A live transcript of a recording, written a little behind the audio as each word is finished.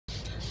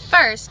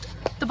First,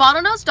 the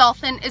bottlenose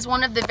dolphin is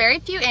one of the very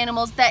few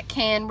animals that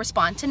can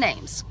respond to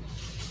names.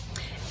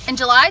 In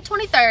July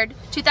 23,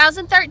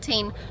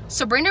 2013,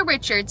 Sabrina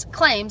Richards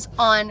claims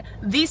on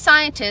The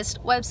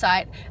Scientist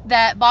website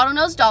that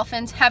bottlenose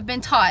dolphins have been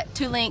taught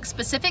to link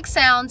specific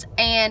sounds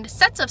and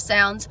sets of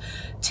sounds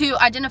to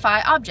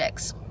identify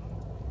objects.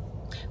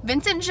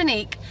 Vincent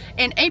Janique,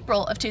 in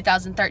April of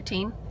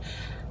 2013,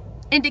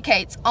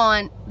 indicates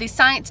on the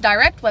Science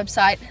Direct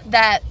website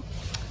that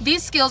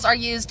these skills are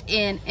used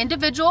in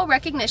individual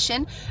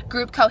recognition,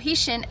 group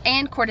cohesion,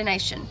 and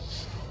coordination.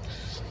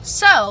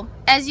 So,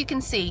 as you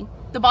can see,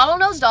 the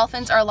bottlenose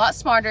dolphins are a lot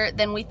smarter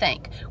than we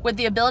think, with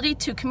the ability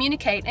to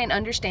communicate and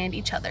understand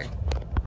each other.